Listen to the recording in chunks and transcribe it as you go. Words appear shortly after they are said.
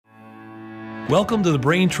Welcome to the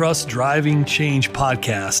Brain Trust Driving Change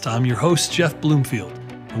podcast. I'm your host, Jeff Bloomfield.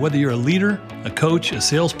 And whether you're a leader, a coach, a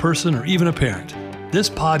salesperson, or even a parent, this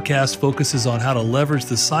podcast focuses on how to leverage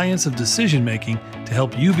the science of decision making to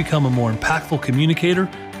help you become a more impactful communicator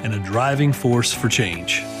and a driving force for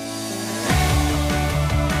change.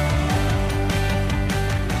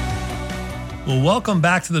 Well, welcome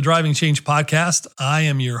back to the Driving Change podcast. I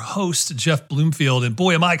am your host, Jeff Bloomfield, and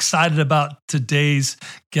boy, am I excited about today's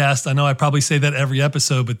guest. I know I probably say that every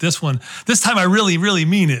episode, but this time I really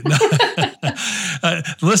mean it.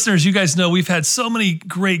 Listeners, you guys know we've had so many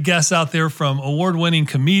great guests out there, from award-winning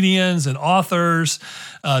comedians and authors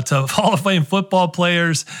to Hall of Fame football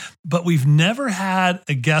players, but we've never had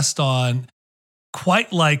a guest on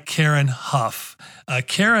quite like Karen Hough.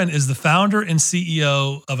 Karen is the founder and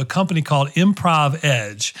CEO of a company called Improv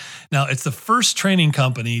Edge. Now, it's the first training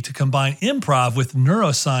company to combine improv with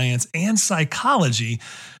neuroscience and psychology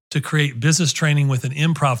to create business training with an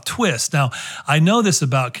improv twist. Now, I know this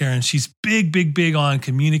about Karen. She's big on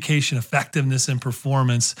communication effectiveness and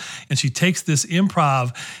performance. And she takes this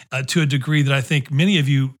improv to a degree that I think many of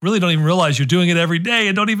you really don't even realize you're doing it every day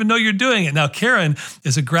and don't even know you're doing it. Now, Karen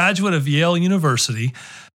is a graduate of Yale University.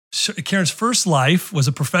 Karen's first life was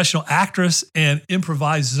a professional actress and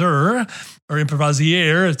improviser, or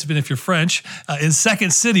improvisaire, it's been if you're French, in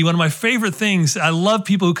Second City. One of my favorite things, I love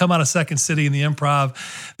people who come out of Second City in the improv.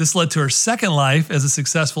 This led to her second life as a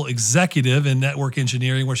successful executive in network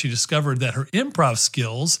engineering, where she discovered that her improv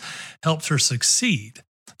skills helped her succeed.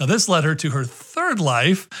 Now, this led her to her third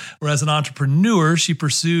life, where as an entrepreneur, she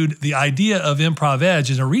pursued the idea of Improv Edge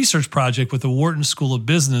as a research project with the Wharton School of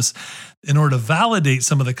Business in order to validate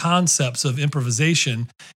some of the concepts of improvisation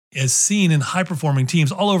as seen in high-performing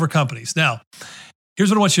teams all over companies. Now, here's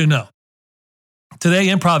what I want you to know. Today,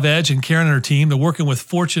 Improv Edge and Karen and her team, they're working with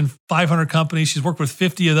Fortune 500 companies. She's worked with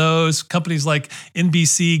 50 of those, companies like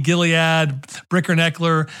NBC, Gilead, Bricker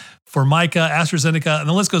Neckler, Formica, AstraZeneca, and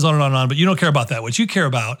the list goes on and on and on, but you don't care about that. What you care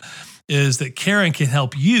about is that Karen can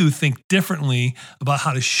help you think differently about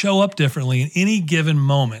how to show up differently in any given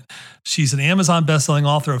moment. She's an Amazon bestselling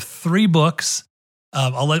author of 3 books.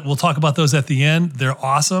 We'll talk about those at the end. They're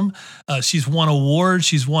awesome. She's won awards.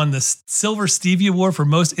 She's won the Silver Stevie Award for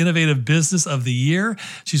Most Innovative Business of the Year.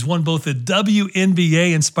 She's won both the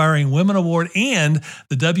WNBA Inspiring Women Award and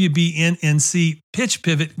the WBNNC Pitch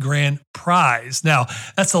Pivot Grand Prize. Now,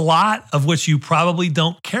 that's a lot of which you probably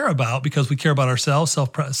don't care about because we care about ourselves,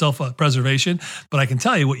 self-preservation. But I can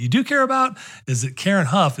tell you what you do care about is that Karen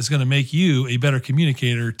Hough is going to make you a better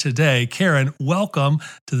communicator today. Karen, welcome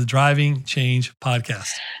to the Driving Change podcast.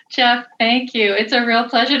 Jeff, thank you. It's a real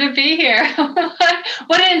pleasure to be here.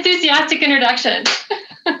 What an enthusiastic introduction.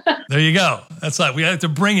 There you go. That's like, we have to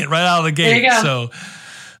bring it right out of the gate. There you go.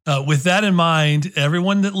 So with that in mind,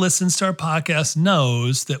 everyone that listens to our podcast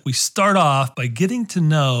knows that we start off by getting to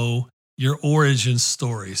know your origin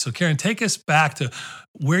story. So Karen, take us back to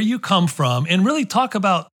where you come from and really talk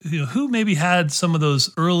about who maybe had some of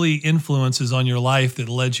those early influences on your life that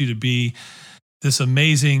led you to be this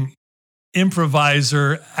amazing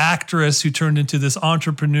improviser, actress who turned into this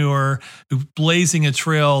entrepreneur, who blazing a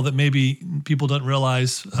trail that maybe people don't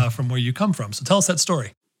realize from where you come from. So tell us that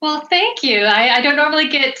story. Well, thank you. I don't normally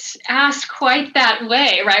get asked quite that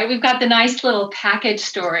way, right? We've got the nice little package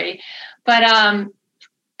story, but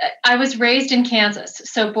I was raised in Kansas.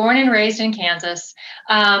 So born and raised in Kansas.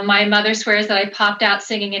 My mother swears that I popped out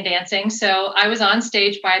singing and dancing. So I was on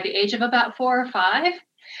stage by the age of about 4 or 5.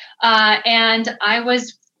 And I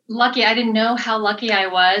was lucky. I didn't know how lucky I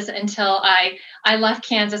was until I left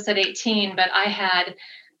Kansas at 18, but I had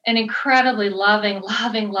an incredibly loving,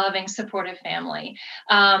 supportive family.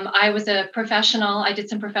 I was a professional. I did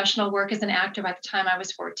some professional work as an actor by the time I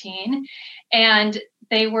was 14. And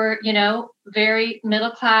they were, very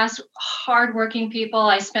middle-class, hardworking people.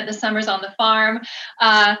 I spent the summers on the farm,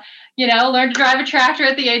 learned to drive a tractor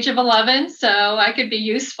at the age of 11, so I could be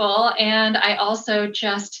useful. And I also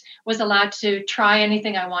just was allowed to try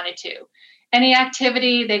anything I wanted to. Any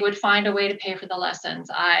activity, they would find a way to pay for the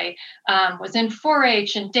lessons. I was in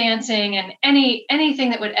 4-H and dancing and anything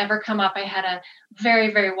that would ever come up. I had a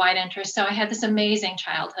very, very wide interest. So I had this amazing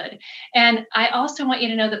childhood. And I also want you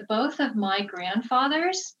to know that both of my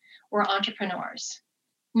grandfathers were entrepreneurs.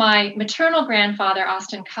 My maternal grandfather,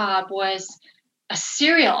 Austin Cobb, was a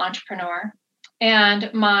serial entrepreneur.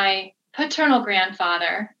 And my paternal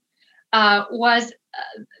grandfather was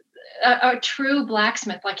a true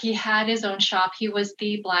blacksmith. Like, he had his own shop. He was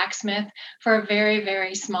the blacksmith for a very,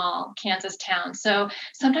 very small Kansas town. So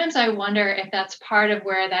sometimes I wonder if that's part of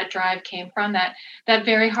where that drive came from, that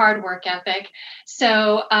very hard work ethic.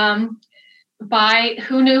 So by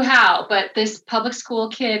who knew how, but this public school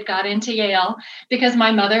kid got into Yale because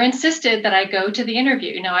my mother insisted that I go to the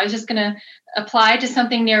interview. I was just going to apply to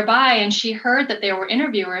something nearby, and she heard that there were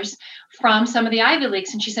interviewers from some of the Ivy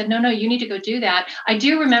Leagues, and she said, no, you need to go do that. I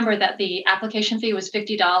do remember that the application fee was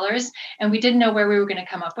 $50, and we didn't know where we were going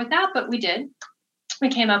to come up with that, but we did. We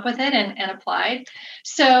came up with it and applied.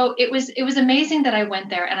 So it was amazing that I went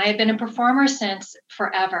there, and I have been a performer since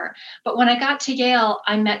forever. But when I got to Yale,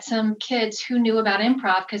 I met some kids who knew about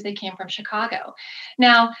improv because they came from Chicago.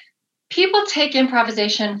 Now, people take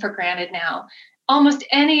improvisation for granted now. Almost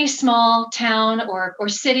any small town or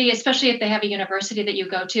city, especially if they have a university that you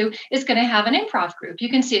go to, is going to have an improv group. You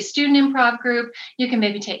can see a student improv group. You can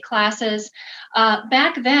maybe take classes.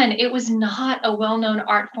 Back then, it was not a well-known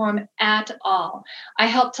art form at all. I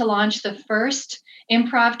helped to launch the first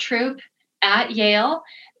improv troupe at Yale.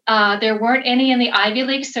 There weren't any in the Ivy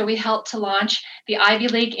League, so we helped to launch the Ivy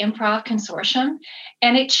League Improv Consortium.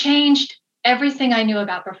 And it changed everything I knew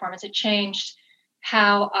about performance. It changed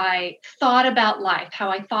how I thought about life,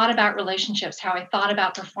 how I thought about relationships, how I thought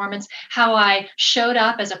about performance, how I showed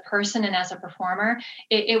up as a person and as a performer.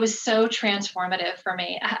 It was so transformative for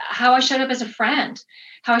me. How I showed up as a friend,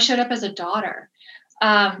 how I showed up as a daughter.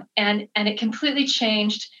 And it completely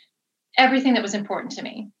changed everything that was important to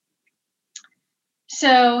me.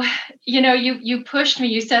 So, you pushed me.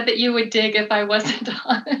 You said that you would dig if I wasn't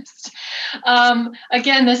honest.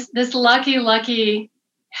 Again, this lucky,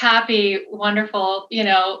 happy, wonderful,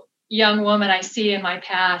 young woman I see in my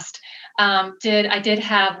past. I did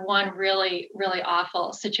have one really, really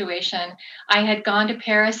awful situation. I had gone to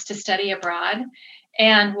Paris to study abroad.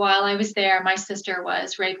 And while I was there, my sister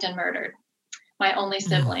was raped and murdered, my only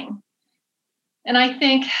sibling. And I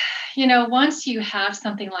think, once you have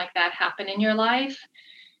something like that happen in your life,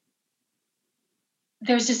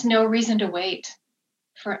 there's just no reason to wait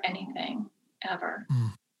for anything ever.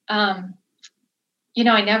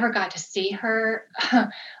 I never got to see her.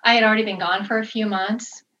 I had already been gone for a few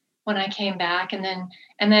months when I came back. And then,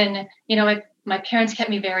 my parents kept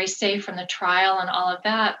me very safe from the trial and all of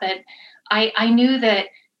that. But I knew that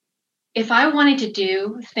if I wanted to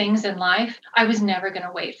do things in life, I was never going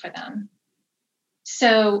to wait for them.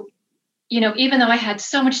 So, even though I had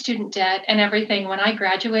so much student debt and everything, when I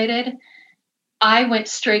graduated, I went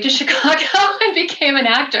straight to Chicago and became an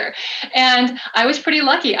actor. And I was pretty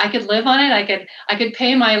lucky. I could live on it. I could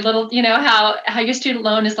pay my little, how your student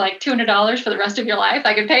loan is like $200 for the rest of your life.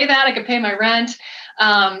 I could pay that. I could pay my rent.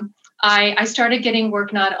 I started getting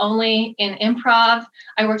work not only in improv.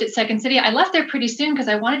 I worked at Second City. I left there pretty soon because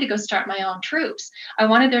I wanted to go start my own troops. I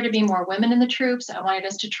wanted there to be more women in the troops. I wanted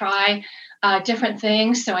us to try different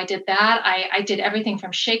things. So I did that. I did everything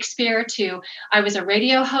from Shakespeare to I was a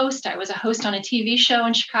radio host. I was a host on a TV show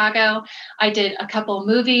in Chicago. I did a couple of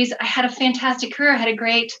movies. I had a fantastic career. I had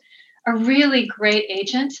a really great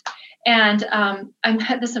agent. And I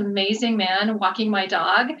met this amazing man walking my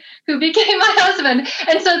dog who became my husband.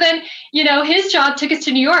 And so then, his job took us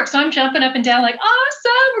to New York. So I'm jumping up and down like,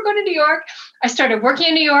 awesome, we're going to New York. I started working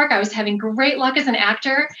in New York. I was having great luck as an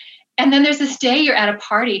actor. And then there's this day you're at a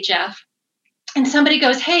party, Jeff, and somebody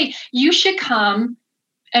goes, hey, you should come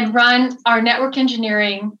and run our network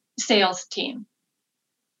engineering sales team.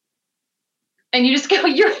 And you just go,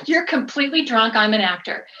 you're completely drunk. I'm an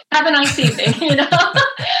actor. Have a nice evening,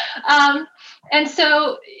 And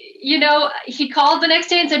so, he called the next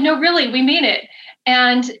day and said, no, really, we mean it.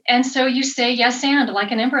 And so you say yes and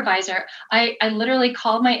like an improviser. I literally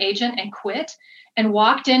called my agent and quit and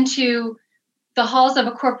walked into the halls of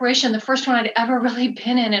a corporation, the first one I'd ever really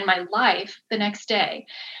been in my life, the next day.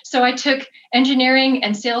 So I took engineering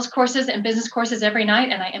and sales courses and business courses every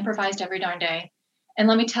night, and I improvised every darn day. And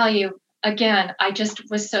let me tell you, again, I just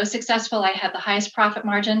was so successful. I had the highest profit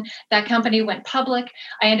margin. That company went public.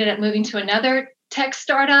 I ended up moving to another tech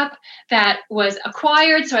startup that was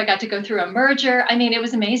acquired. So I got to go through a merger. I mean, it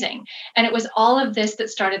was amazing. And it was all of this that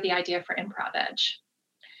started the idea for Improv Edge.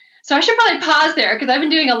 So I should probably pause there because I've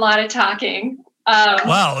been doing a lot of talking.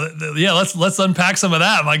 Wow. Yeah. Let's unpack some of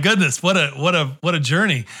that. My goodness. What a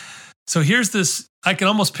journey. So here's this, I can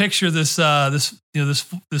almost picture this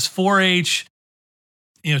 4-H,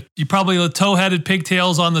 you probably the toe-headed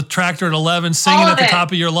pigtails on the tractor at 11, singing at the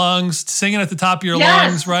top of your lungs,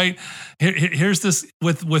 lungs, right? Here's this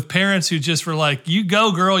with parents who just were like, you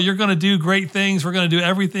go, girl, you're going to do great things. We're going to do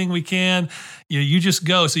everything we can. You just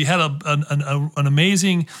go. So you had an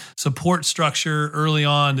amazing support structure early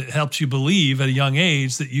on that helped you believe at a young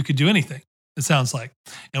age that you could do anything. It sounds like,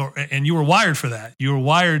 and you were wired for that. You were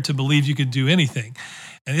wired to believe you could do anything.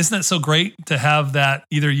 And isn't that so great to have that?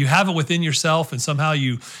 Either you have it within yourself and somehow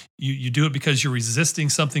you You do it because you're resisting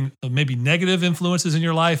something, maybe negative influences in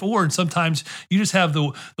your life, or sometimes you just have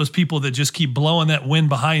those people that just keep blowing that wind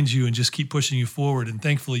behind you and just keep pushing you forward. And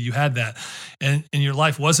thankfully you had that. And your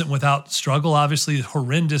life wasn't without struggle. Obviously,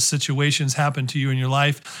 horrendous situations happened to you in your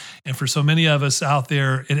life. And for so many of us out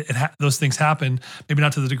there, those things happen, maybe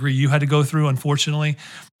not to the degree you had to go through, unfortunately.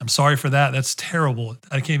 I'm sorry for that. That's terrible.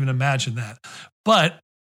 I can't even imagine that. But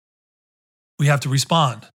we have to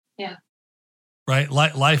respond. Yeah. Right?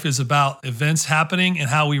 Life is about events happening and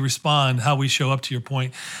how we respond, how we show up, to your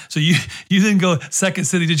point. So you didn't go Second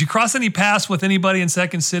City. Did you cross any paths with anybody in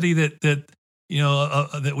Second City that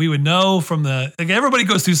that we would know from everybody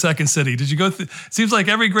goes through Second City. Did you go through, it seems like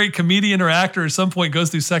every great comedian or actor at some point goes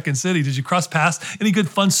through Second City. Did you cross paths? Any good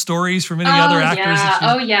fun stories from any other actors?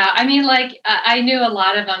 Yeah. I mean, like I knew a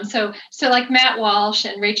lot of them. So like Matt Walsh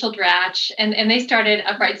and Rachel Dratch, and they started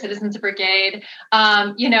Upright Citizens Brigade.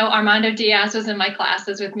 Armando Diaz was in my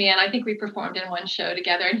classes with me, and I think we performed in one show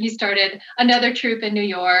together, and he started another troupe in New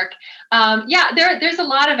York. There's a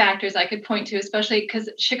lot of actors I could point to, especially because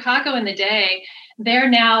Chicago in the day, they're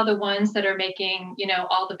now the ones that are making,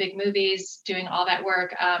 all the big movies, doing all that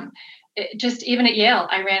work. Just even at Yale,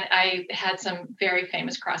 I had some very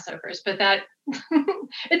famous crossovers, but that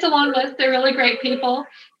it's a long list. They're really great people.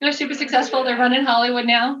 They're super successful. They're running Hollywood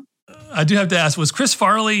now. I do have to ask, was Chris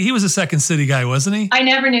Farley, he was a Second City guy, wasn't he? I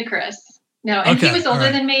never knew Chris. No, and okay, he was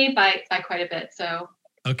older than me by quite a bit, so...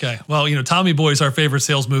 Okay. Well, Tommy Boy is our favorite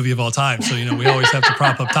sales movie of all time. So, we always have to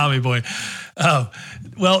prop up Tommy Boy.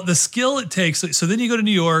 Well, the skill it takes. So then you go to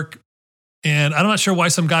New York, and I'm not sure why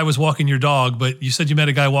some guy was walking your dog, but you said you met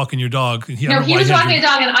a guy walking your dog. He was walking a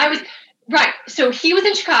dog, and I was, right. So he was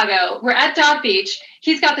in Chicago. We're at Dog Beach.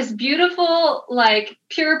 He's got this beautiful,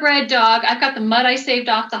 purebred dog. I've got the mud I saved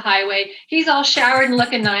off the highway. He's all showered and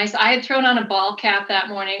looking nice. I had thrown on a ball cap that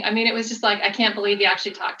morning. I mean, it was just I can't believe he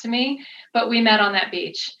actually talked to me. But we met on that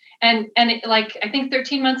beach. And I think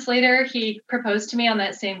 13 months later, he proposed to me on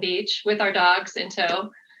that same beach with our dogs in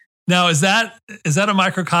tow. Now, is that a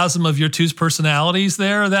microcosm of your two's personalities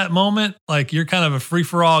there, that moment? Like you're kind of a free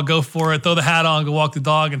for all, go for it, throw the hat on, go walk the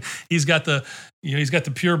dog. And he's got the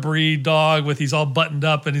pure breed dog he's all buttoned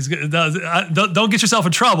up and don't get yourself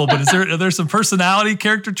in trouble, but are there some personality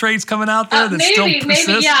character traits coming out there that still persist?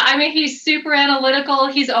 Maybe. Yeah. I mean, he's super analytical.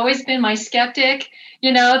 He's always been my skeptic.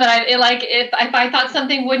 That if I thought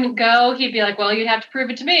something wouldn't go, he'd be like, well, you'd have to prove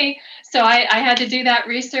it to me. So I had to do that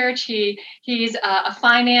research. He's a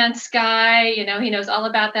finance guy, he knows all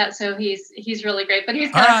about that. So he's really great, but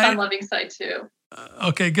he's got a fun loving side too.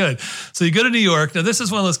 Okay, good. So you go to New York. Now this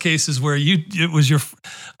is one of those cases where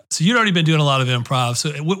so you'd already been doing a lot of improv.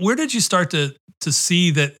 So where did you start to see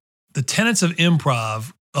that the tenets of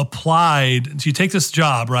improv applied? So you take this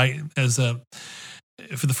job, right?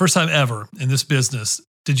 For the first time ever in this business,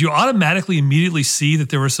 did you automatically immediately see that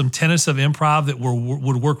there were some tenets of improv that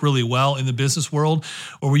would work really well in the business world?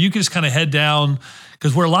 Or were you just kind of head down?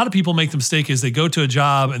 Because where a lot of people make the mistake is they go to a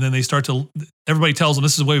job and then they everybody tells them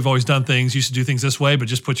this is the way we've always done things. You should do things this way, but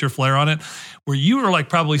just put your flair on it. Where you were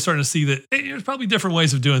probably starting to see that there's probably different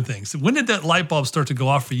ways of doing things. When did that light bulb start to go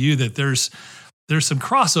off for you that there's some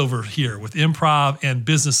crossover here with improv and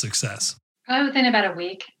business success? Probably within about a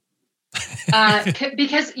week.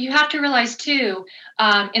 Because you have to realize too,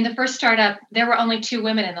 in the first startup, there were only 2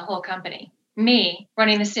 women in the whole company, me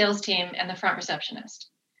running the sales team and the front receptionist.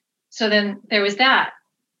 So then there was that.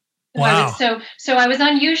 Wow. So I was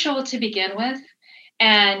unusual to begin with.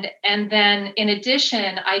 And then in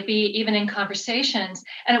addition, I'd be even in conversations,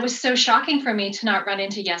 and it was so shocking for me to not run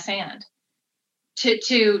into yes and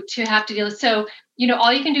to have to deal with. So,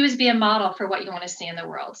 all you can do is be a model for what you want to see in the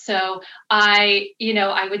world. So I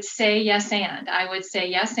would say yes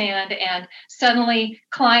and suddenly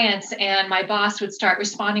clients and my boss would start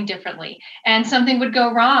responding differently and something would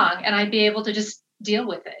go wrong and I'd be able to just deal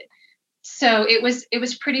with it. So it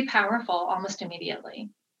was pretty powerful almost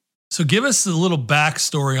immediately. So give us a little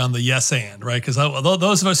backstory on the yes and, right? Because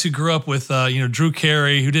those of us who grew up with, Drew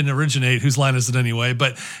Carey, who didn't originate, whose line is it anyway?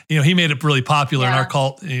 But, he made it really popular in our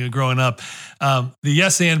cult growing up. The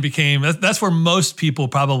yes and became, that's where most people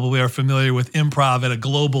probably are familiar with improv at a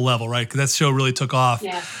global level, right? Because that show really took off.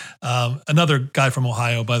 Yeah. Another guy from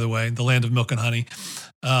Ohio, by the way, the land of milk and honey.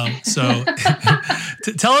 So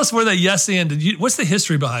tell us where that yes and, what's the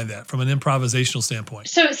history behind that from an improvisational standpoint?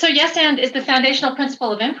 So yes and is the foundational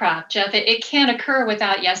principle of improv, Jeff. It can't occur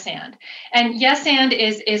without yes and. And yes and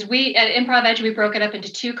is we at Improv Edge, we broke it up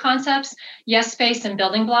into 2 concepts, yes space and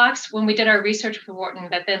building blocks. When we did our research for Wharton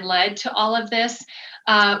that then led to all of this,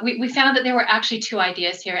 we found that there were actually 2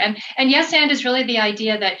 ideas here. And yes and is really the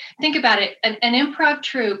idea that, think about it, an improv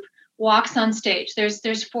troupe walks on stage.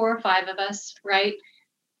 There's 4 or 5 of us, right?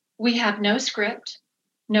 We have no script,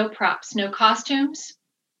 no props, no costumes,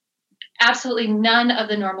 absolutely none of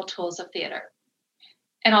the normal tools of theater.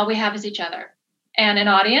 And all we have is each other and an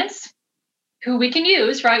audience who we can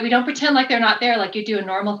use, right? We don't pretend like they're not there like you do in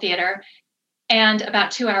normal theater, and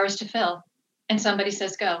about 2 hours to fill. And somebody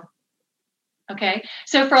says, go. Okay.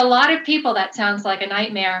 So for a lot of people, that sounds like a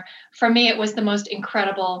nightmare. For me, it was the most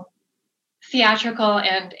incredible theatrical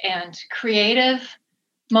and creative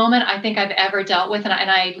moment I think I've ever dealt with. And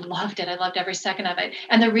I loved it. I loved every second of it.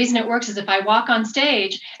 And the reason it works is if I walk on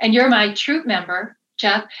stage and you're my troupe member,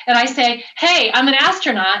 Jeff, and I say, hey, I'm an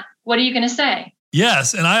astronaut, what are you going to say?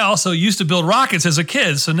 Yes. And I also used to build rockets as a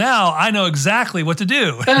kid. So now I know exactly what to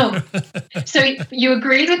do. Boom. So you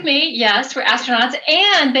agreed with me. Yes, we're astronauts.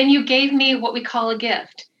 And then you gave me what we call a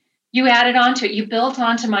gift. You added on to it. You built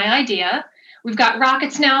onto my idea. We've got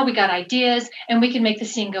rockets now. We got ideas, and we can make the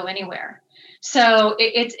scene go anywhere. So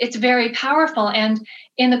it's very powerful. And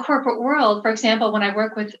in the corporate world, for example, when I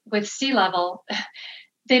work with C-level,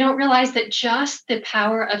 they don't realize that just the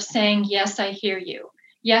power of saying, yes, I hear you.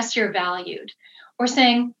 Yes, you're valued. Or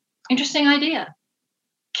saying, interesting idea,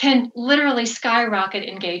 can literally skyrocket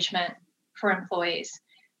engagement for employees.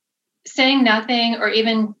 Saying nothing, or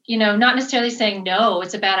even, not necessarily saying, no,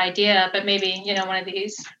 it's a bad idea, but maybe, one of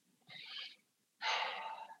these.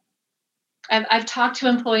 I've talked to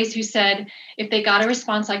employees who said if they got a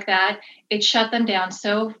response like that, it shut them down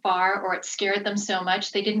so far, or it scared them so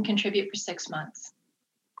much, they didn't contribute for 6 months.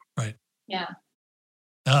 Right. Yeah.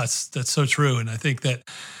 No, that's so true. And I think that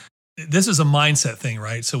this is a mindset thing,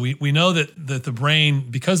 right? So we know that the brain,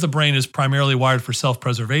 because the brain is primarily wired for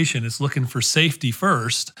self-preservation, it's looking for safety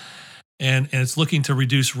first, and it's looking to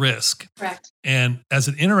reduce risk. Correct. And as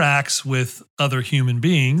it interacts with other human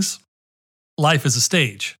beings, life is a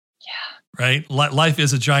stage. Yeah. Right? Life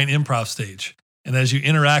is a giant improv stage. And as you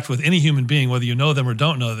interact with any human being, whether you know them or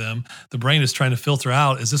don't know them, the brain is trying to filter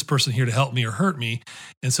out, is this person here to help me or hurt me?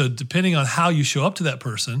 And so depending on how you show up to that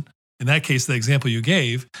person, in that case, the example you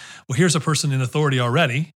gave, well, here's a person in authority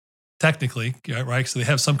already, technically, right? So they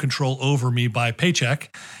have some control over me by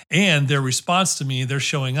paycheck, and their response to me, they're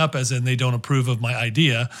showing up as in they don't approve of my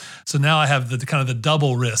idea. So now I have the kind of the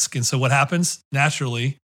double risk. And so what happens?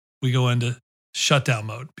 Naturally, we go into shutdown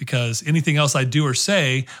mode, because anything else I do or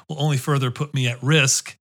say will only further put me at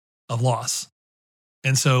risk of loss.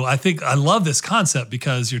 And so I think I love this concept,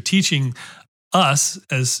 because you're teaching us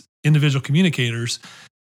as individual communicators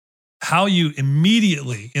how you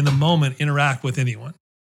immediately in the moment interact with anyone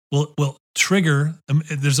will trigger.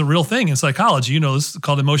 There's a real thing in psychology, it's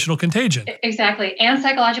called emotional contagion. Exactly. And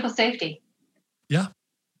psychological safety. Yeah.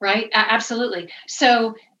 Right. Absolutely.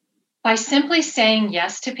 So by simply saying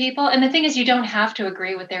yes to people, and the thing is, you don't have to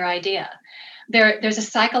agree with their idea. There's a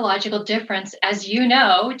psychological difference, as you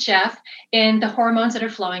know, Jeff, in the hormones that are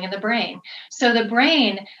flowing in the brain. So the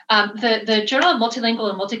brain, the Journal of Multilingual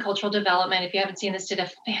and Multicultural Development, if you haven't seen this, did a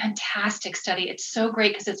fantastic study. It's so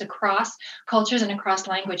great because it's across cultures and across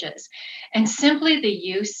languages. And simply the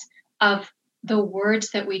use of the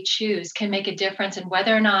words that we choose can make a difference in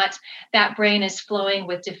whether or not that brain is flowing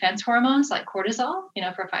with defense hormones like cortisol,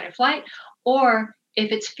 for fight or flight, or if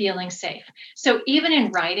it's feeling safe. So even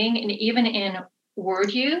in writing and even in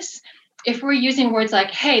word use, if we're using words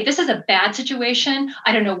like, hey, this is a bad situation,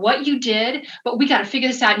 I don't know what you did, but we got to figure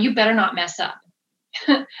this out and you better not mess up.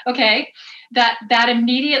 Okay, that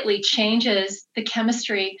immediately changes the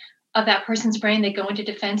chemistry of that person's brain. They go into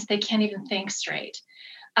defense, they can't even think straight.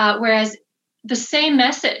 Whereas the same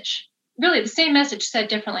message said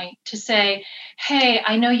differently, to say, hey,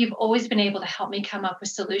 I know you've always been able to help me come up with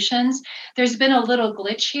solutions. There's been a little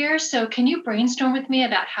glitch here. So can you brainstorm with me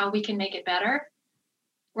about how we can make it better?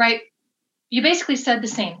 Right? You basically said the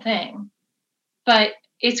same thing, but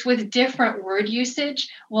it's with different word usage.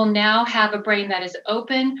 We'll now have a brain that is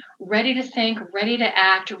open, ready to think, ready to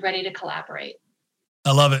act, ready to collaborate.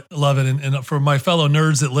 I love it. And for my fellow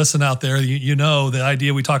nerds that listen out there, the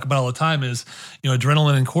idea we talk about all the time is,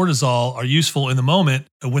 adrenaline and cortisol are useful in the moment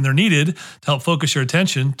when they're needed to help focus your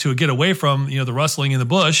attention to get away from, the rustling in the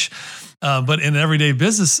bush. But in everyday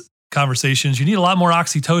business conversations, you need a lot more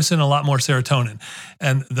oxytocin, a lot more serotonin.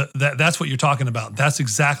 And that's what you're talking about. That's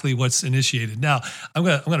exactly what's initiated. Now, I'm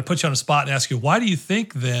going to put you on a spot and ask you, why do you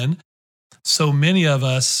think then so many of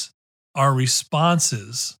us, our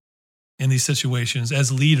responses in these situations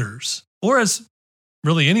as leaders, or as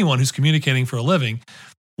really anyone who's communicating for a living,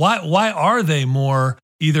 why are they more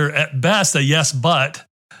either at best a yes but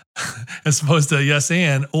as opposed to a yes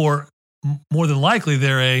and, or more than likely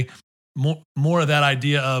they're a more of that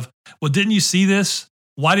idea of, well, didn't you see this?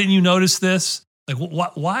 Why didn't you notice this? Like,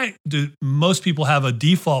 why do most people have a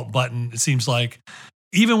default button? It seems like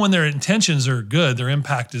even when their intentions are good, their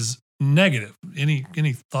impact is negative. Any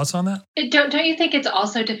thoughts on that? Don't you think it's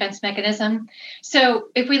also a defense mechanism? So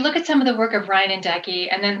if we look at some of the work of Ryan and Decky,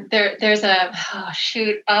 and then there's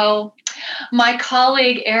my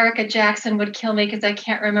colleague Erica Jackson would kill me because I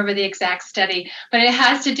can't remember the exact study, but it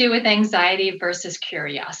has to do with anxiety versus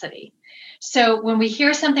curiosity. So when we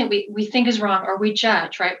hear something we think is wrong, or we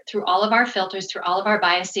judge, right, through all of our filters, through all of our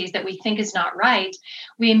biases that we think is not right,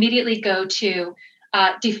 we immediately go to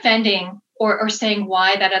defending or saying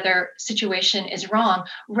why that other situation is wrong,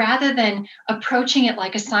 rather than approaching it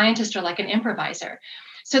like a scientist or like an improviser.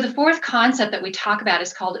 So the fourth concept that we talk about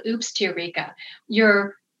is called oops to eureka.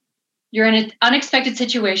 You're in an unexpected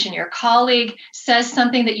situation. Your colleague says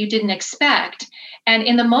something that you didn't expect. And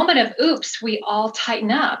in the moment of oops, we all tighten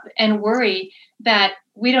up and worry that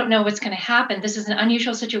we don't know what's going to happen. This is an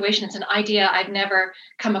unusual situation. It's an idea I've never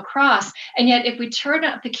come across. And yet, if we turn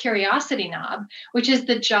up the curiosity knob, which is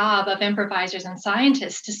the job of improvisers and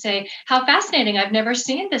scientists to say, how fascinating, I've never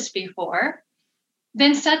seen this before,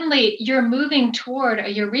 then suddenly you're moving toward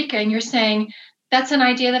a eureka and you're saying, that's an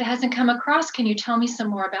idea that hasn't come across. Can you tell me some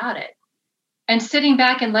more about it? And sitting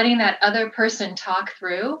back and letting that other person talk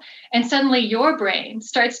through, and suddenly your brain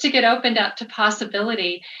starts to get opened up to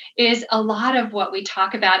possibility, is a lot of what we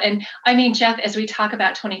talk about. And I mean, Jeff, as we talk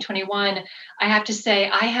about 2021, I have to say,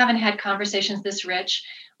 I haven't had conversations this rich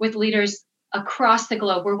with leaders across the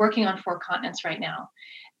globe. We're working on 4 continents right now.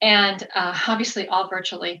 And obviously all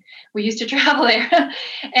virtually. We used to travel there.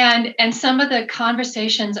 and some of the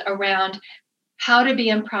conversations around how to be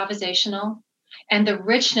improvisational, and the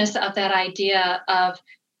richness of that idea of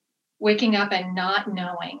waking up and not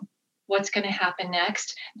knowing what's going to happen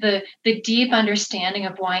next, the deep understanding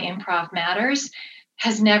of why improv matters,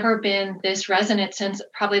 has never been this resonant since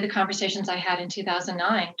probably the conversations I had in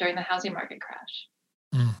 2009 during the housing market crash.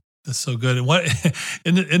 That's so good. And what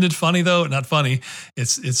isn't it funny though? Not funny.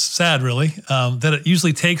 It's sad, really, that it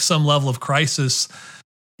usually takes some level of crisis,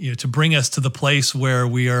 to bring us to the place where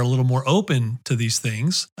we are a little more open to these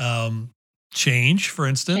things. Change, for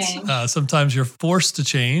instance. Sometimes you're forced to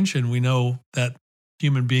change, and we know that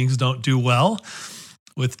human beings don't do well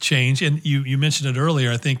with change. And you mentioned it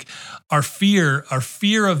earlier. I think our fear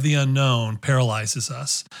of the unknown paralyzes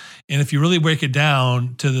us. And if you really break it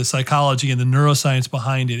down to the psychology and the neuroscience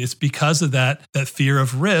behind it, it's because of that fear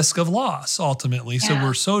of risk of loss, ultimately. Yeah.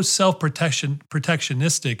 So we're so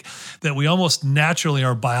protectionistic that we almost naturally,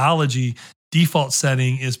 our biology default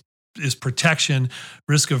setting is protection,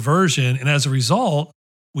 risk aversion. And as a result,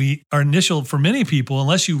 for many people,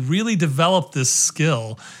 unless you really develop this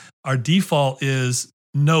skill, our default is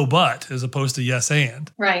no but as opposed to yes and.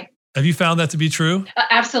 Right. Have you found that to be true?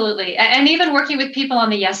 Absolutely. And even working with people on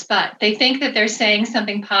the yes, but, they think that they're saying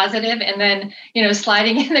something positive and then,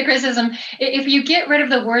 sliding in the criticism. If you get rid of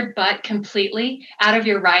the word but completely out of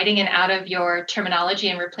your writing and out of your terminology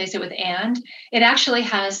and replace it with and, it actually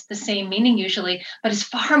has the same meaning usually, but is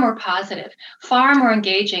far more positive, far more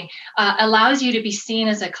engaging, allows you to be seen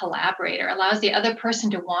as a collaborator, allows the other person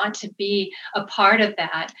to want to be a part of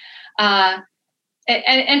that.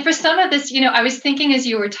 And for some of this, I was thinking as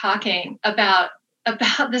you were talking about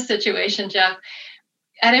the situation, Jeff,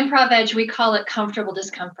 at Improv Edge, we call it comfortable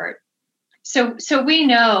discomfort. So we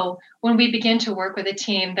know when we begin to work with a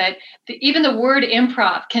team that even the word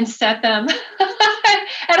improv can set them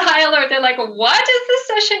at high alert. They're like, what is this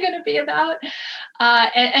session going to be about?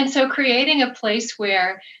 And so creating a place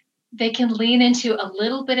where they can lean into a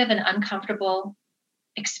little bit of an uncomfortable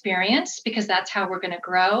experience, because that's how we're going to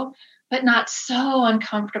grow, but not so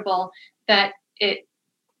uncomfortable that it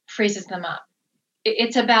freezes them up.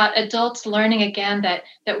 It's about adults learning again that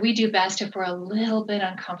we do best if we're a little bit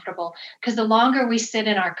uncomfortable, because the longer we sit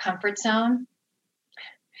in our comfort zone,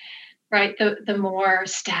 right, the more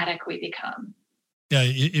static we become. Yeah,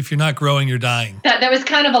 if you're not growing, you're dying. That was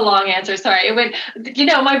kind of a long answer. Sorry. It went,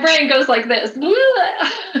 my brain goes like this.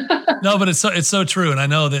 No, but it's so true. And I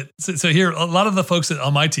know that, so here, a lot of the folks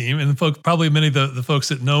on my team, and probably many of the folks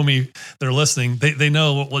that know me, that are listening, they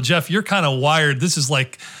know, well, Jeff, you're kind of wired. This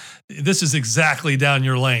is exactly down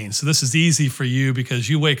your lane. So this is easy for you because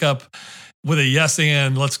you wake up with a yes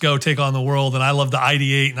and let's go take on the world. And I love to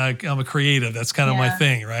ideate, and I'm a creative. That's kind of my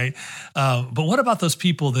thing, right? But what about those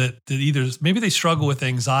people that either maybe they struggle with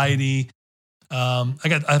anxiety? I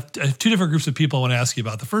have 2 different groups of people I want to ask you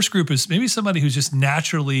about. The first group is maybe somebody who's just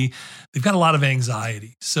naturally, they've got a lot of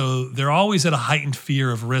anxiety. So they're always at a heightened fear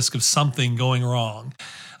of risk of something going wrong.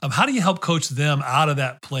 How do you help coach them out of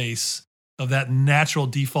that place of that natural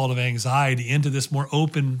default of anxiety into this more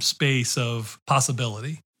open space of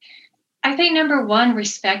possibility? I think number one,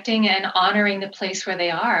 respecting and honoring the place where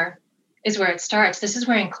they are is where it starts. This is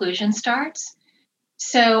where inclusion starts.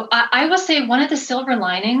 So I will say one of the silver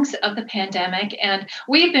linings of the pandemic, and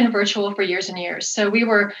we've been virtual for years and years, so we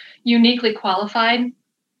were uniquely qualified,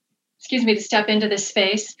 to step into this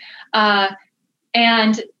space.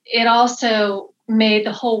 And it also made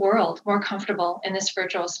the whole world more comfortable in this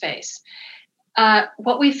virtual space.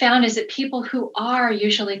 What we found is that people who are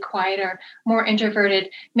usually quieter, more introverted,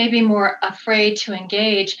 maybe more afraid to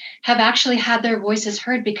engage, have actually had their voices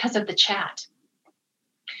heard because of the chat.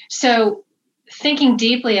 So thinking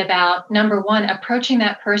deeply about, number one, approaching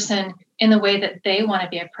that person in the way that they want to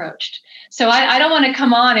be approached. So I don't want to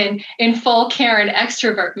come on in full Karen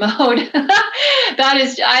extrovert mode.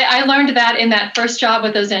 I learned that in that first job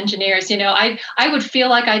with those engineers. I would feel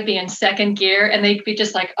like I'd be in second gear and they'd be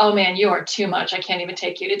just like, oh man, you are too much. I can't even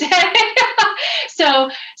take you today.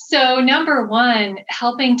 So number one,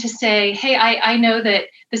 helping to say, hey, I know that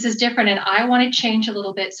this is different and I want to change a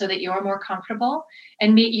little bit so that you're more comfortable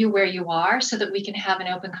and meet you where you are so that we can have an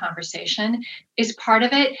open conversation is part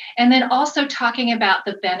of it. And then also talking about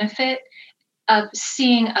the benefit of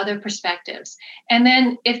seeing other perspectives. And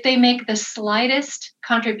then if they make the slightest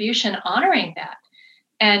contribution, honoring that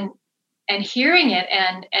and hearing it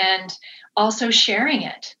and also sharing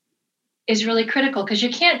it is really critical, because you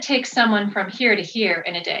can't take someone from here to here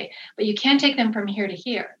in a day, but you can take them from here to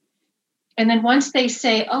here. And then once they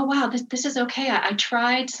say, oh, wow, this is okay. I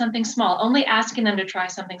tried something small, only asking them to try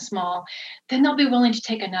something small, then they'll be willing to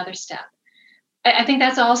take another step. I think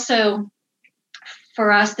that's also,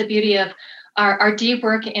 for us, the beauty of our deep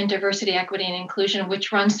work in diversity, equity, and inclusion,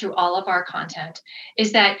 which runs through all of our content,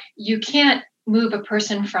 is that you can't move a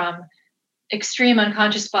person from extreme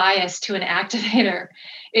unconscious bias to an activator.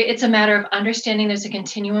 It's a matter of understanding there's a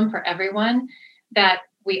continuum for everyone, that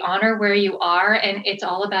we honor where you are, and it's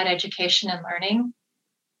all about education and learning.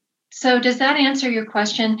 So does that answer your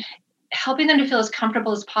question? Helping them to feel as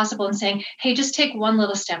comfortable as possible and saying, hey, just take one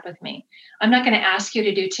little step with me. I'm not going to ask you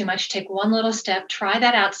to do too much. Take one little step, try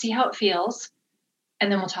that out, see how it feels,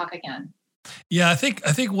 and then we'll talk again. Yeah, I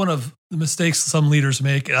think one of the mistakes some leaders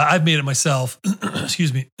make, I've made it myself,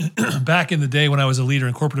 excuse me, back in the day when I was a leader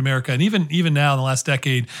in corporate America, and even now in the last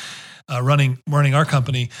decade, running our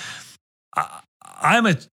company, I'm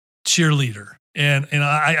a cheerleader. And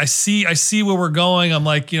I see where we're going. I'm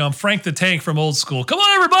like, I'm Frank the Tank from old school. Come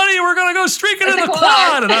on, everybody, we're gonna go streaking in the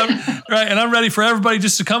quad, and I'm ready for everybody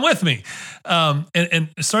just to come with me. And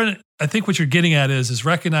starting, I think what you're getting at is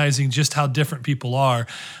recognizing just how different people are,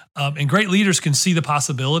 and great leaders can see the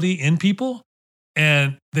possibility in people,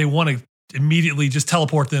 and they want to immediately just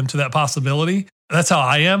teleport them to that possibility. That's how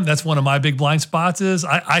I am. That's one of my big blind spots is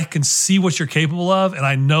I can see what you're capable of. And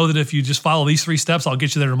I know that if you just follow these 3 steps, I'll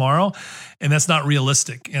get you there tomorrow. And that's not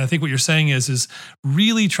realistic. And I think what you're saying is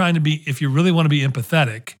really trying to be, if you really want to be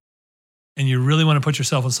empathetic and you really want to put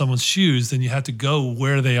yourself in someone's shoes, then you have to go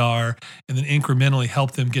where they are and then incrementally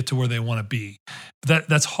help them get to where they want to be.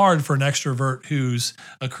 That's hard for an extrovert who's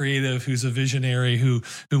a creative, who's a visionary, who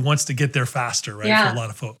wants to get there faster, right? Yeah. For a lot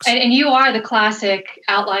of folks. And you are the classic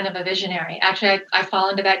outline of a visionary. Actually, I fall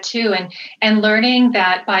into that too. And learning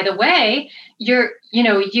that, by the way, you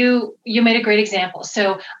made a great example.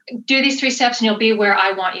 So do these 3 steps and you'll be where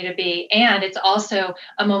I want you to be. And it's also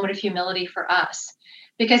a moment of humility for us,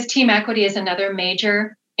 because team equity is another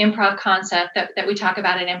major improv concept that we talk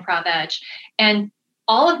about at Improv Edge. And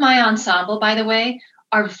all of my ensemble, by the way,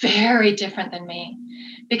 are very different than me,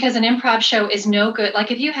 because an improv show is no good.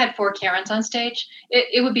 Like if you had 4 Karens on stage,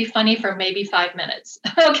 it would be funny for maybe 5 minutes.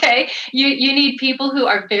 Okay. You need people who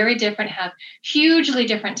are very different, have hugely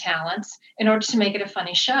different talents in order to make it a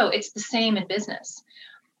funny show. It's the same in business.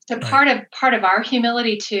 So right. part of our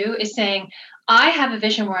humility too is saying, I have a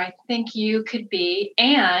vision where I think you could be,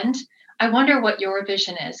 and I wonder what your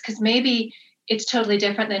vision is, because maybe it's totally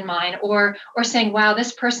different than mine, or saying, wow,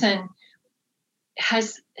 this person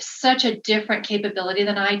has such a different capability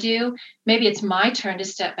than I do. Maybe it's my turn to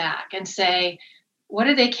step back and say, what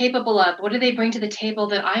are they capable of? What do they bring to the table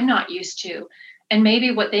that I'm not used to? And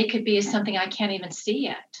maybe what they could be is something I can't even see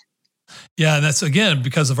yet. Yeah, and that's, again,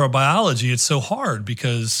 because of our biology, it's so hard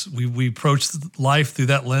because we approach life through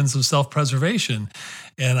that lens of self-preservation.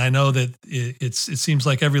 And I know that it seems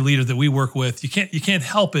like every leader that we work with, you can't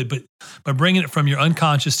help it, but by bringing it from your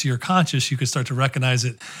unconscious to your conscious, you can start to recognize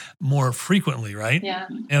it more frequently, right? Yeah.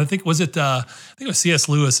 And I think it was C.S.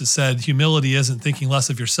 Lewis that said, humility isn't thinking less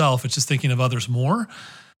of yourself, it's just thinking of others more.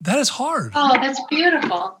 That is hard. Oh, that's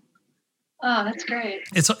beautiful. Oh, that's great.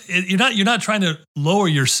 You're not trying to lower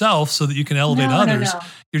yourself so that you can elevate others. No.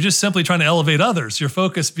 You're just simply trying to elevate others. Your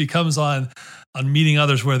focus becomes on meeting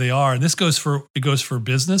others where they are. And it goes for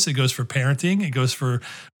business, it goes for parenting, it goes for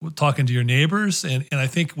talking to your neighbors. And I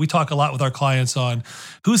think we talk a lot with our clients on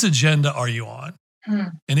whose agenda are you on?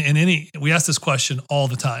 And we ask this question all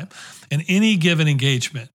the time. In any given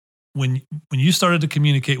engagement, when you started to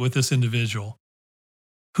communicate with this individual,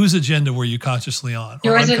 whose agenda were you consciously on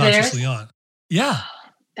or Yours unconsciously on? Yeah.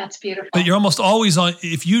 That's beautiful. But you're almost always on,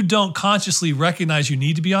 if you don't consciously recognize you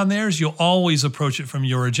need to be on theirs, you'll always approach it from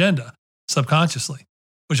your agenda subconsciously,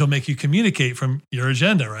 which will make you communicate from your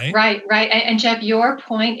agenda, right? Right. And Jeff, your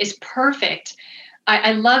point is perfect.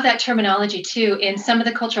 I love that terminology too. In some of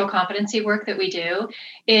the cultural competency work that we do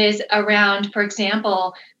is around, for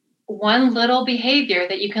example, one little behavior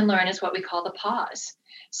that you can learn is what we call the pause.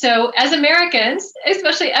 So as Americans,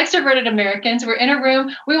 especially extroverted Americans, we're in a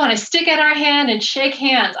room, we want to stick out our hand and shake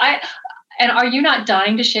hands. And are you not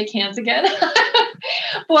dying to shake hands again?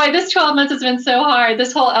 Boy, this 12 months has been so hard.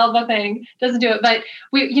 This whole elbow thing doesn't do it. But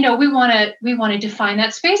we want to define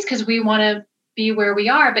that space because we want to be where we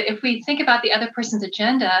are. But if we think about the other person's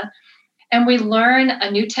agenda and we learn a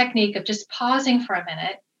new technique of just pausing for a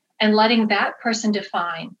minute and letting that person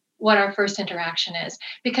define what our first interaction is,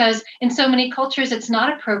 because in so many cultures, it's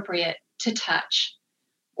not appropriate to touch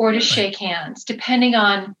or to shake hands, depending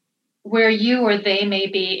on where you or they may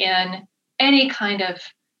be in any kind of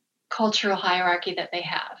cultural hierarchy that they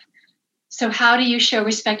have. So how do you show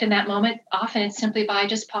respect in that moment? Often it's simply by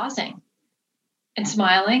just pausing and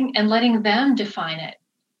smiling and letting them define it.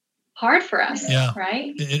 Hard for us,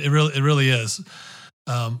 right? It really is.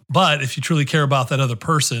 But if you truly care about that other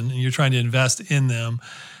person and you're trying to invest in them,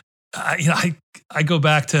 I go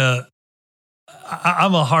back to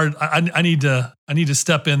I need to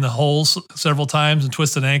step in the holes several times and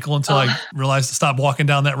twist an ankle until I realize to stop walking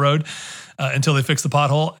down that road until they fix the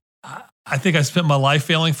pothole. I think I spent my life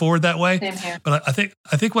failing forward that way. Same here. But I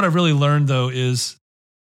think what I've really learned though is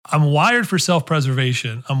I'm wired for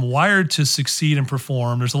self-preservation. I'm wired to succeed and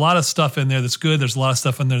perform. There's a lot of stuff in there that's good. There's a lot of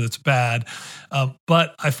stuff in there that's bad.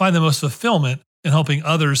 But I find the most fulfillment in helping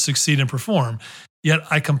others succeed and perform. Yet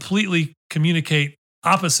I completely communicate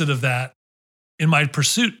opposite of that in my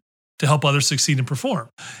pursuit to help others succeed and perform.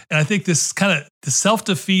 And I think this kind of the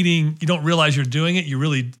self-defeating, you don't realize you're doing it. You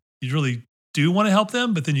really do want to help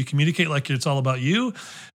them, but then you communicate like it's all about you.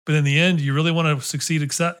 But in the end, you really want to succeed,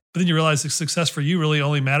 but then you realize the success for you really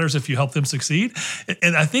only matters if you help them succeed.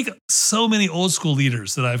 And I think so many old school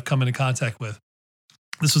leaders that I've come into contact with,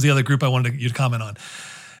 this was the other group I wanted you to comment on.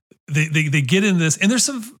 They get in this, and there's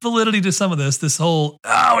some validity to some of this whole,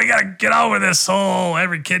 we got to get over this whole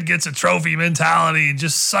every kid gets a trophy mentality and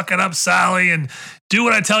just suck it up, Sally, and do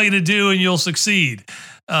what I tell you to do and you'll succeed.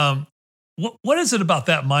 What is it about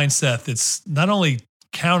that mindset that's not only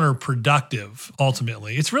counterproductive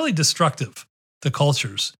ultimately, it's really destructive to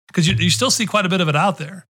cultures? Because you still see quite a bit of it out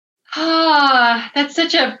there. That's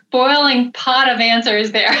such a boiling pot of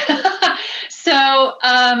answers there. So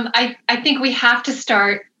I think we have to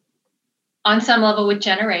start on some level with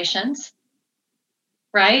generations,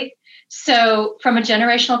 right? So from a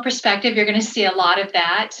generational perspective, you're going to see a lot of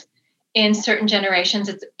that in certain generations.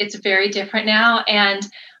 It's very different now. And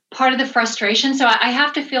part of the frustration, so I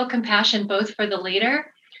have to feel compassion both for the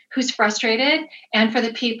leader who's frustrated and for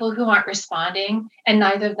the people who aren't responding, and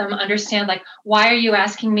neither of them understand, like, why are you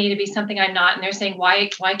asking me to be something I'm not? And they're saying, why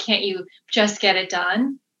can't you just get it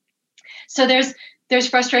done? So there's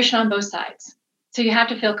frustration on both sides. So you have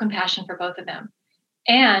to feel compassion for both of them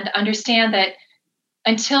and understand that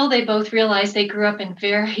until they both realize they grew up in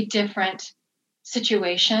very different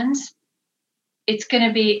situations, it's going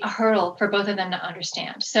to be a hurdle for both of them to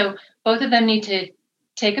understand. So both of them need to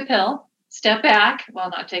take a pill, step back. Well,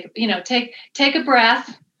 not take a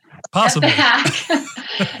breath, possibly, step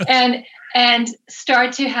back, and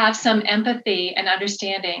start to have some empathy and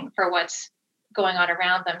understanding for what's going on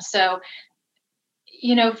around them. So,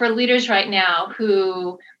 for leaders right now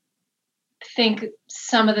who think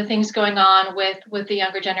some of the things going on with the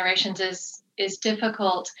younger generations is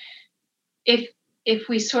difficult, if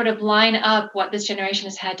we sort of line up what this generation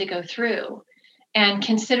has had to go through and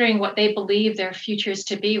considering what they believe their futures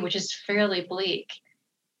to be, which is fairly bleak,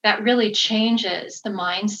 that really changes the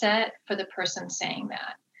mindset for the person saying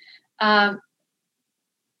that.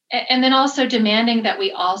 And then also demanding that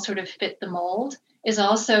we all sort of fit the mold is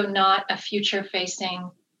also not a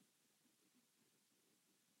future-facing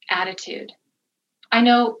attitude. I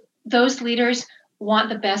know those leaders want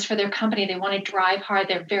the best for their company. They want to drive hard.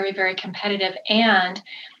 They're very, very competitive. And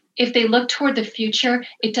if they look toward the future,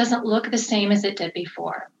 it doesn't look the same as it did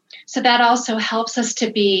before. So that also helps us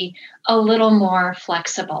to be a little more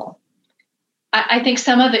flexible. I think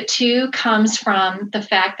some of it too comes from the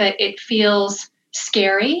fact that it feels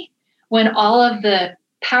scary when all of the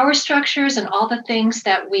power structures and all the things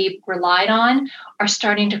that we relied on are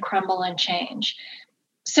starting to crumble and change.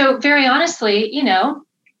 So, very honestly,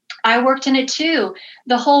 I worked in it too.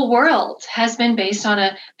 The whole world has been based on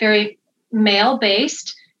a very male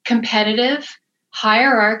based, competitive,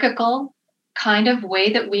 hierarchical kind of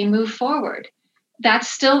way that we move forward. That's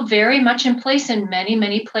still very much in place in many,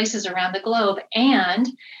 many places around the globe. And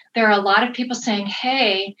there are a lot of people saying,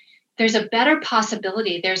 hey, there's a better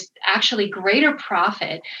possibility. There's actually greater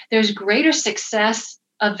profit. There's greater success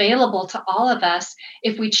available to all of us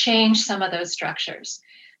if we change some of those structures.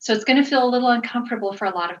 So it's going to feel a little uncomfortable for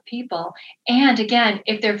a lot of people. And again,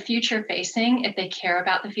 if they're future facing, if they care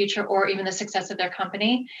about the future or even the success of their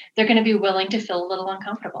company, they're going to be willing to feel a little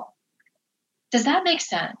uncomfortable. Does that make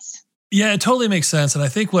sense? Yeah, it totally makes sense. And I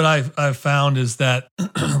think what I've found is that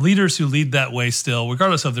leaders who lead that way still,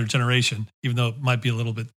 regardless of their generation, even though it might be a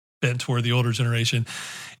little bit bent toward the older generation,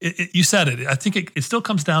 you said it. I think it still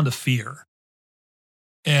comes down to fear.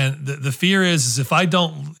 And the fear is if I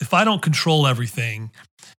don't control everything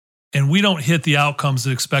and we don't hit the outcomes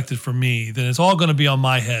that expected from me, then it's all going to be on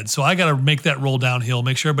my head. So I got to make that roll downhill,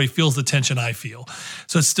 make sure everybody feels the tension I feel.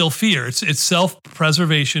 So it's still fear. It's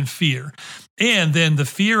self-preservation fear. And then the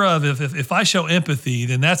fear of if I show empathy,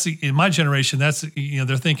 then that's in my generation, that's,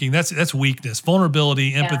 they're thinking that's weakness,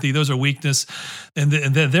 vulnerability, empathy, those are weakness. And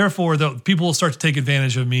then therefore people will start to take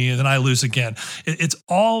advantage of me and then I lose again. It's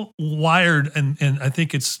all wired. And I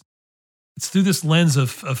think it's through this lens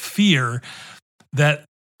of fear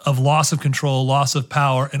of loss of control, loss of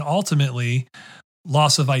power, and ultimately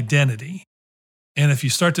loss of identity. And if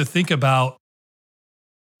you start to think about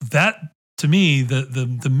that, to me,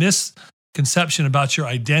 the misconception about your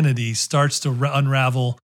identity starts to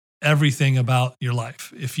unravel everything about your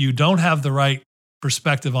life. If you don't have the right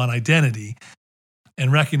perspective on identity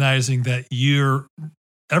and recognizing that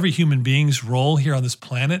every human being's role here on this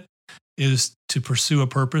planet is to pursue a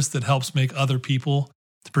purpose that helps make other people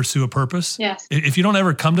to pursue a purpose. Yes. If you don't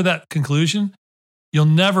ever come to that conclusion, you'll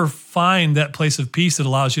never find that place of peace that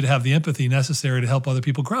allows you to have the empathy necessary to help other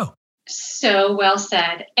people grow. So well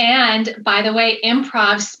said. And by the way,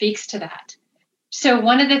 improv speaks to that. So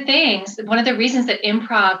one of the reasons that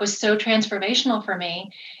improv was so transformational for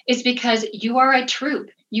me is because you are a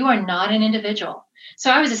troupe. You are not an individual. So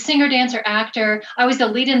I was a singer, dancer, actor. I was the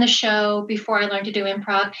lead in the show before I learned to do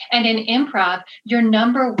improv. And in improv, your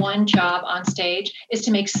number one job on stage is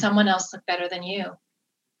to make someone else look better than you.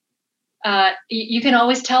 You can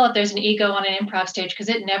always tell if there's an ego on an improv stage because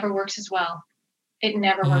it never works as well. It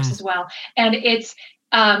never works as well. And it's,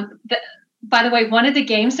 by the way, one of the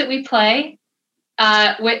games that we play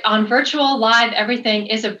on virtual, live, everything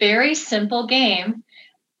is a very simple game.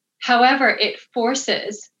 However, it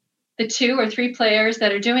forces the 2 or 3 players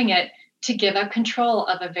that are doing it to give up control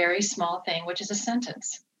of a very small thing, which is a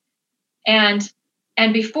sentence. And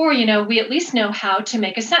before, we at least know how to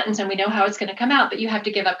make a sentence and we know how it's going to come out, but you have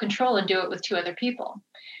to give up control and do it with 2 other people.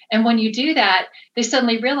 And when you do that, they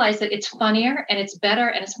suddenly realize that it's funnier and it's better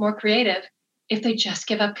and it's more creative if they just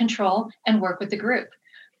give up control and work with the group.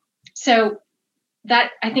 So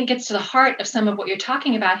that, I think, gets to the heart of some of what you're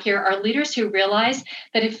talking about here are leaders who realize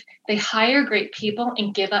that if they hire great people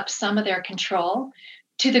and give up some of their control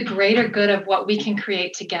to the greater good of what we can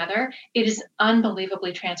create together, it is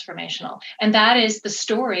unbelievably transformational. And that is the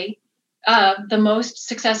story of the most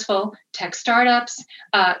successful tech startups,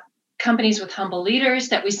 companies with humble leaders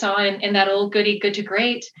that we saw in that old goody, good to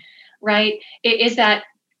great, right? It is that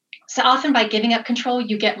so often by giving up control,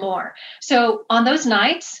 you get more. So on those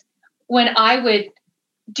nights, when I would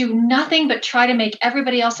do nothing but try to make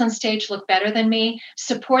everybody else on stage look better than me,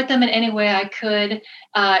 support them in any way I could,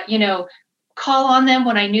 call on them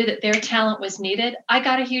when I knew that their talent was needed, I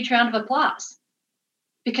got a huge round of applause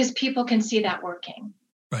because people can see that working.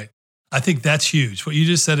 Right. I think that's huge. What you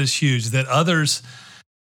just said is huge, that others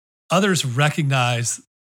recognize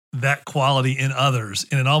that quality in others,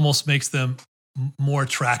 and it almost makes them more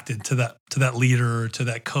attracted to that leader or to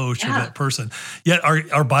that coach or that person. Yet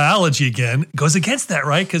our biology again goes against that,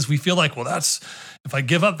 right? Because we feel like, well, that's if I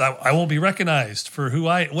give up, that I won't be recognized for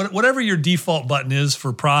whatever your default button is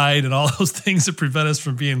for pride and all those things that prevent us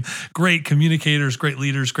from being great communicators, great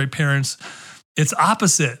leaders, great parents. It's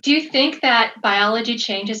opposite. Do you think that biology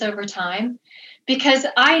changes over time? Because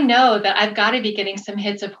I know that I've got to be getting some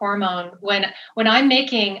hits of hormone when I'm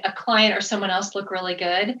making a client or someone else look really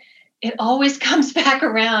good. It always comes back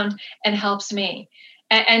around and helps me.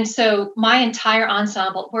 And so my entire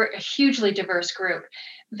ensemble, we're a hugely diverse group.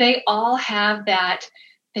 They all have that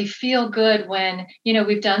they feel good when,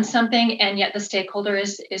 we've done something and yet the stakeholder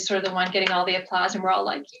is sort of the one getting all the applause and we're all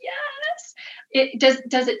like, yes.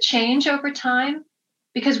 Does it change over time?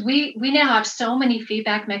 Because we now have so many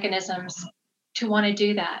feedback mechanisms to want to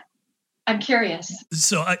do that. I'm curious.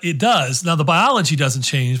 So it does. Now the biology doesn't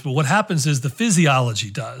change, but what happens is the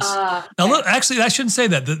physiology does. Now look, actually I shouldn't say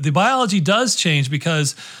that. The biology does change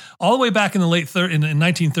because all the way back in the in the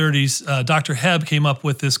 1930s, Dr. Hough came up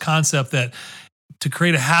with this concept that to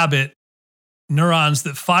create a habit, neurons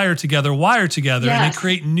that fire together wire together, Yes. and they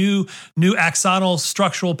create new axonal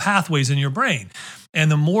structural pathways in your brain.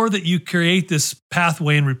 And the more that you create this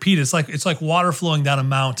pathway and repeat it, it's like water flowing down a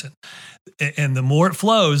mountain. And the more it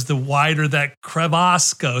flows, the wider that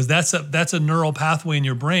crevasse goes. That's a neural pathway in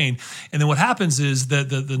your brain. And then what happens is that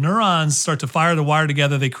the neurons start to fire the wire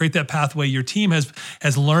together. They create that pathway. Your team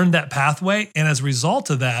has learned that pathway. And as a result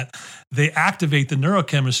of that, they activate the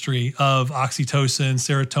neurochemistry of oxytocin,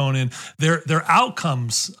 serotonin. Their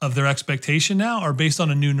outcomes of their expectation now are based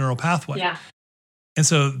on a new neural pathway. Yeah. And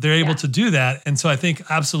so they're able to do that. And so I think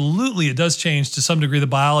absolutely it does change to some degree the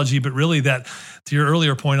biology, but really that, to your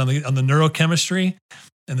earlier point on the neurochemistry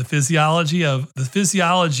and the physiology of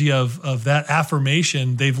that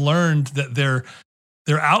affirmation, they've learned that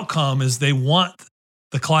their outcome is they want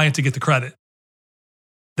the client to get the credit.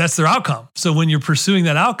 That's their outcome. So when you're pursuing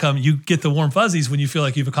that outcome, you get the warm fuzzies when you feel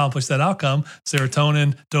like you've accomplished that outcome.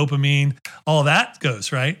 Serotonin, dopamine, all of that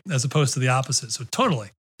goes, right? As opposed to the opposite. So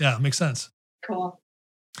totally. Yeah, makes sense. Cool.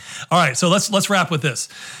 All right, so let's wrap with this.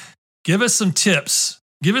 Give us some tips.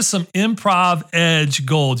 Give us some improv edge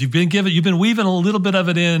gold. You've been weaving a little bit of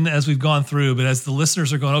it in as we've gone through, but as the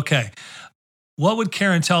listeners are going, okay, what would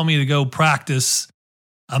Karen tell me to go practice?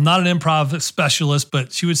 I'm not an improv specialist,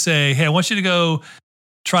 but she would say, hey, I want you to go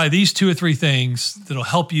try these 2 or 3 things that'll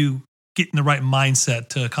help you get in the right mindset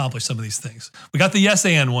to accomplish some of these things. We got the yes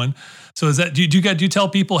and one. So is that do you tell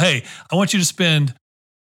people, hey, I want you to spend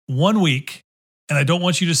 1 week. And I don't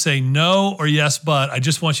want you to say no or yes, but I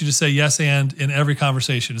just want you to say yes and in every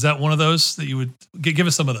conversation. Is that one of those that you would give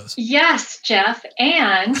us some of those? Yes, Jeff.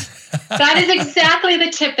 And that is exactly the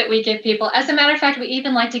tip that we give people. As a matter of fact, we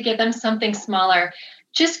even like to give them something smaller.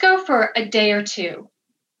 Just go for a day or 2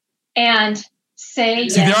 and say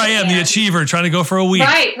yes. See, there I am, the achiever, trying to go for a week.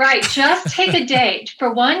 Right. Just take a day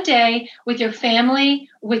for 1 day with your family,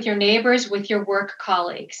 with your neighbors, with your work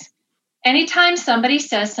colleagues. Anytime somebody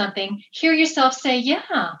says something, hear yourself say,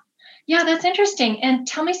 yeah, that's interesting. And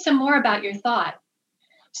tell me some more about your thought.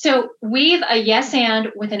 So weave a yes and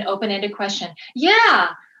with an open-ended question. Yeah,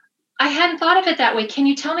 I hadn't thought of it that way. Can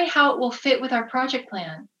you tell me how it will fit with our project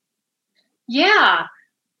plan? Yeah,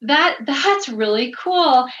 that's really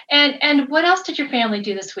cool. And what else did your family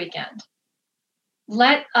do this weekend?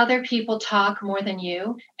 Let other people talk more than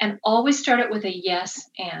you, and always start it with a yes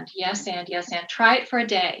and. Try it for a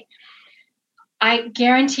day. I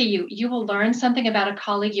guarantee you will learn something about a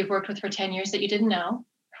colleague you've worked with for 10 years that you didn't know.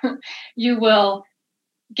 You will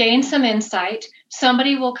gain some insight.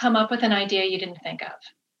 Somebody will come up with an idea you didn't think of.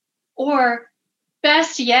 Or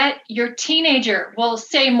best yet, your teenager will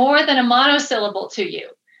say more than a monosyllable to you.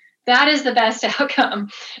 That is the best outcome.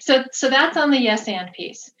 So that's on the yes and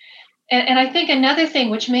piece. And I think another thing,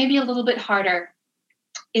 which may be a little bit harder,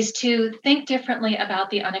 is to think differently about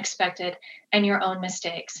the unexpected and your own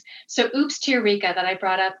mistakes. So oops to Eureka that I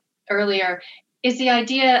brought up earlier is the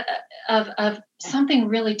idea of something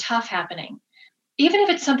really tough happening. Even if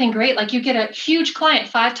it's something great, like you get a huge client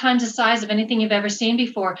 5 times the size of anything you've ever seen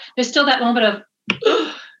before, there's still that moment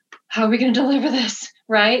of, how are we going to deliver this,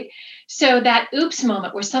 right? So that oops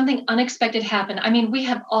moment where something unexpected happened. I mean, we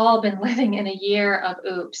have all been living in a year of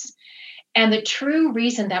oops. And the true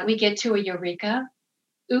reason that we get to a Eureka,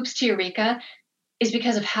 oops to Eureka, is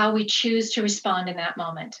because of how we choose to respond in that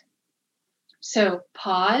moment. So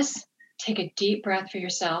pause, take a deep breath for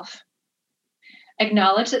yourself,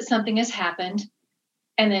 acknowledge that something has happened,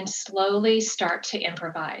 and then slowly start to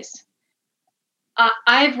improvise.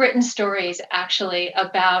 I've written stories actually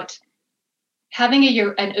about having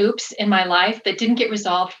an oops in my life that didn't get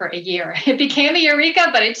resolved for a year. It became a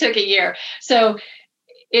Eureka, but it took a year. So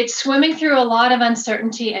it's swimming through a lot of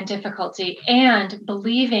uncertainty and difficulty and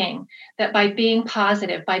believing that by being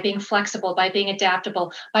positive, by being flexible, by being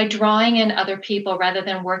adaptable, by drawing in other people rather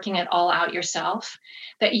than working it all out yourself,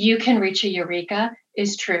 that you can reach a Eureka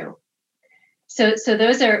is true. So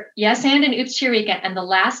those are yes and oops to Eureka. And the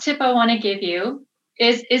last tip I want to give you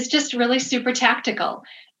is just really super tactical.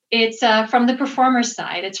 It's from the performer's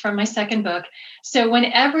side. It's from my second book. So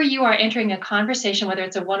whenever you are entering a conversation, whether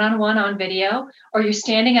it's a one-on-one on video or you're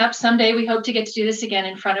standing up, someday we hope to get to do this again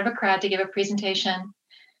in front of a crowd to give a presentation,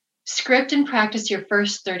 script and practice your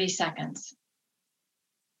first 30 seconds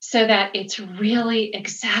so that it's really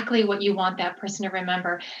exactly what you want that person to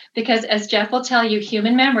remember. Because as Jeff will tell you,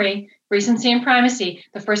 human memory, recency and primacy,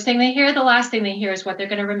 the first thing they hear, the last thing they hear is what they're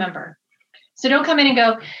going to remember. So don't come in and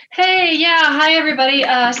go, hey, yeah, hi, everybody.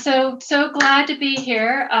 So glad to be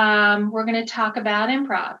here. We're going to talk about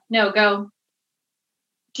improv. No, go,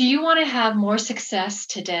 do you want to have more success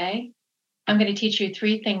today? I'm going to teach you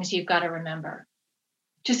 3 things you've got to remember.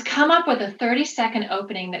 Just come up with a 30-second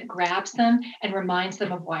opening that grabs them and reminds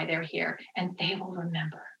them of why they're here, and they will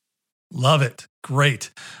remember. Love it.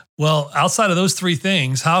 Great. Well, outside of those 3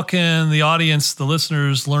 things, how can the audience, the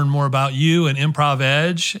listeners, learn more about you and Improv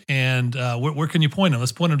Edge? And where can you point them?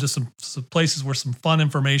 Let's point them to some places where some fun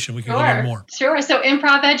information we can go learn more. Sure. So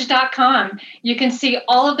improvedge.com, you can see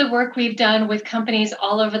all of the work we've done with companies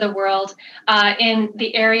all over the world in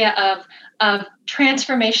the area of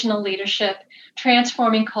transformational leadership,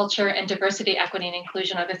 transforming culture, and diversity, equity, and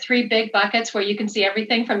inclusion are the 3 big buckets where you can see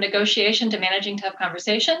everything from negotiation to managing tough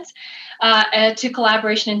conversations to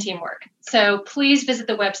collaboration and teamwork. So please visit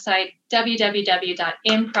the website,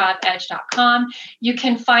 www.improvedge.com. You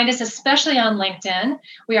can find us especially on LinkedIn.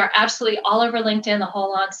 We are absolutely all over LinkedIn, the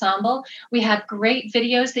whole ensemble. We have great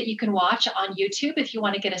videos that you can watch on YouTube if you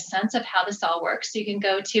want to get a sense of how this all works. So you can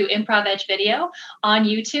go to Improv Edge video on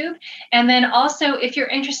YouTube. And then also, if you're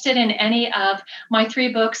interested in any of my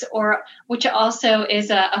 3 books, or which also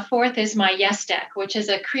is a 4th is my Yes Deck, which is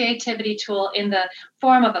a creativity tool in the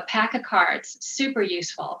form of a pack of cards, super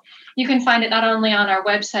useful. You can find it not only on our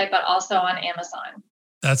website, but also on Amazon.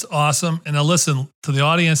 That's awesome. And now listen, to the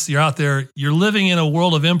audience, you're out there, you're living in a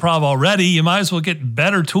world of improv already. You might as well get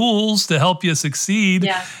better tools to help you succeed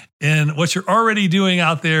in what you're already doing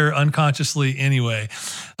out there unconsciously anyway.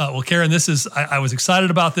 Well, Karen, I was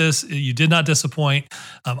excited about this. You did not disappoint.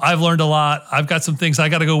 I've learned a lot. I've got some things I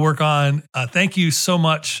got to go work on. Thank you so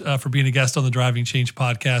much for being a guest on the Driving Change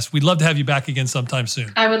podcast. We'd love to have you back again sometime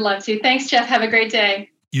soon. I would love to. Thanks, Jeff. Have a great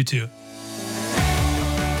day. You too.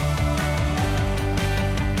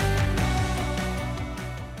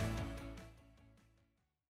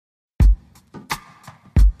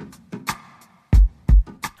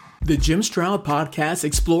 The Jim Stroud Podcast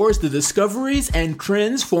explores the discoveries and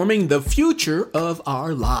trends forming the future of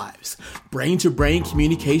our lives. Brain-to-brain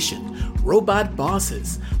communication, robot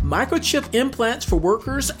bosses, microchip implants for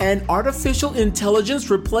workers, and artificial intelligence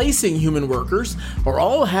replacing human workers are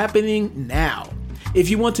all happening now. If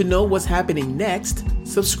you want to know what's happening next,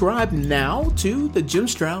 subscribe now to the Jim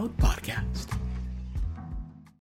Stroud Podcast.